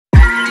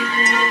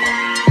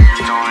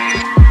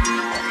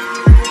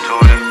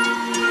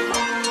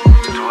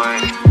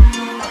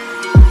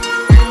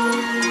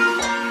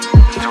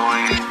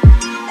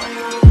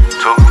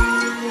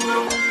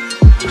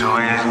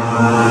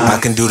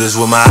can do this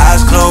with my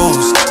eyes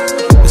closed.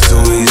 It's too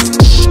easy.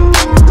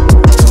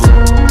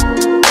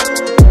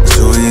 It's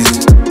too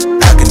easy.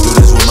 I can do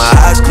this with my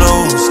eyes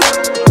closed.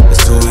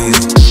 It's too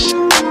easy.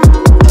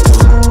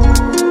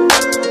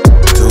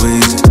 Too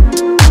easy.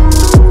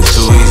 It's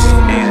too easy.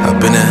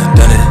 I've been there,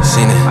 done it,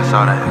 seen it.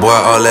 Boy,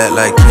 all that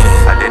like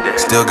Keenan.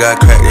 Still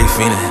got crack, they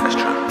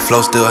fiendin'.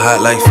 Flow still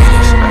hot like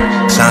Phoenix.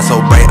 Shine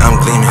so bright,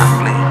 I'm gleaming.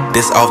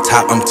 This off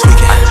top, I'm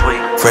tweaking.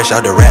 Fresh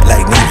out the rat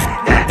like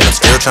Neiman. And I'm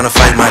still tryna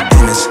fight my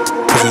demons.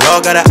 Cause we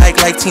all gotta act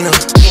like Tina.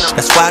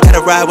 That's why I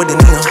gotta ride with the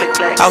Nina.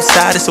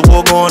 Outside, it's a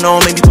war going on.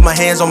 Maybe put my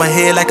hands on my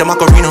head like the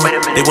Macarena.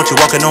 They want you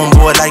walking on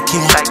board like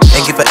Kima.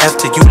 And give a F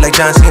to you like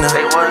John Cena.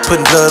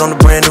 Putting blood on the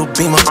brand new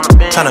Beamer.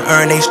 Tryna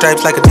earn 8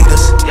 stripes like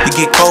Adidas. You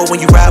get cold when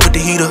you ride with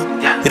the heater.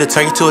 It'll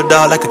turn you to a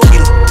dog like a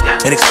Keeta.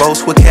 And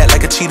expose to a cat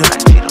like a cheetah.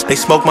 They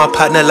smoke my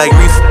partner like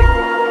reefer.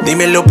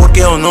 Dímelo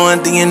porque o no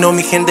entiendo,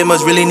 mi gente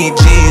must really need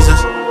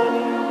Jesus.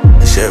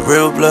 They shed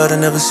real blood, I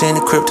never seen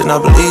the crypt and I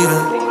believe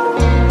it.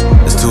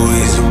 It's too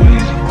easy.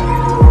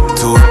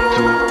 Too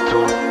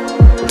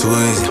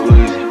easy.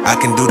 I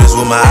can do this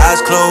with my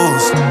eyes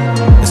closed.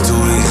 It's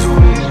too easy.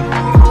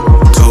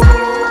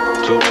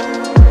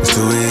 It's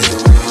too easy.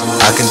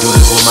 I can do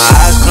this with my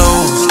eyes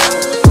closed.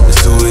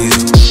 It's too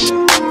easy.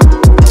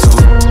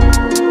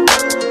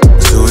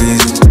 It's too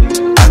easy.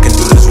 I can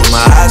do this with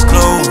my eyes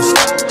closed.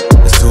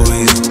 It's too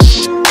easy.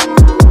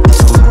 It's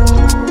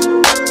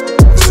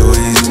too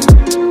easy.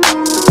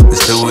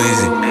 It's too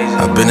easy.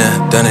 I've been there,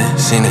 done it,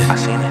 seen it.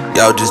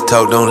 Y'all just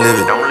talk, don't live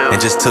it.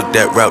 And just took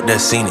that route, that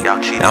seen it.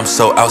 And I'm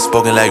so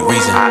outspoken like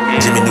Reason.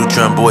 Jimmy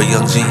Neutron, boy,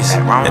 Young G's.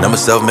 And I'm a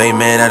self-made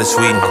man out of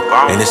Sweden.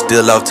 And it's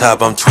still off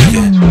top, I'm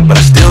tweaking. But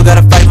I still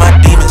gotta fight my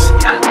demons.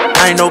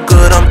 I ain't no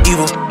good, I'm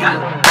evil.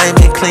 I ain't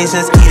been clean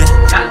since Eden.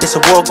 It's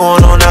a war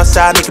going on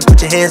outside, make you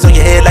put your hands on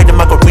your head like the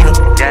Macarena.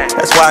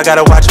 That's why I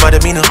gotta watch my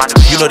demeanor.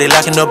 You know they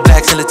locking up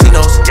blacks and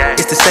Latinos.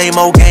 It's the same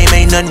old game,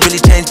 ain't nothing really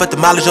changed but the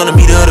mileage on the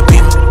meter of the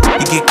Beamer.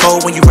 You get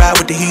cold when you ride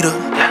with the heater.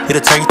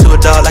 It'll turn you to a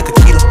dog like a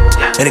Keeta.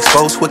 And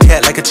expose to a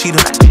cat like a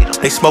cheetah.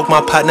 They smoke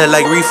my partner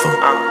like reefer.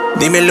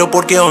 Dímelo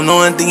porque o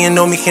no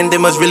entiendo, mi gente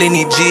must really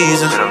need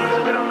Jesus.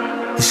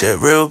 They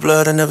shed real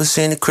blood, I never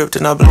seen the crypt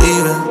and I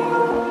believe it.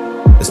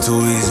 It's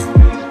too easy.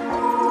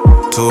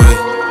 Too easy.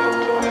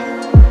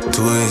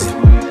 Too easy.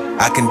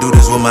 I can do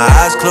this with my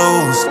eyes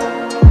closed.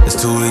 It's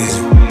too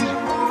easy.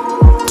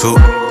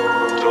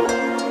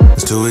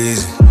 It's too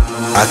easy.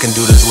 I can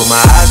do this with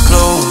my eyes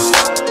closed.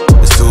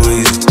 It's too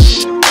easy.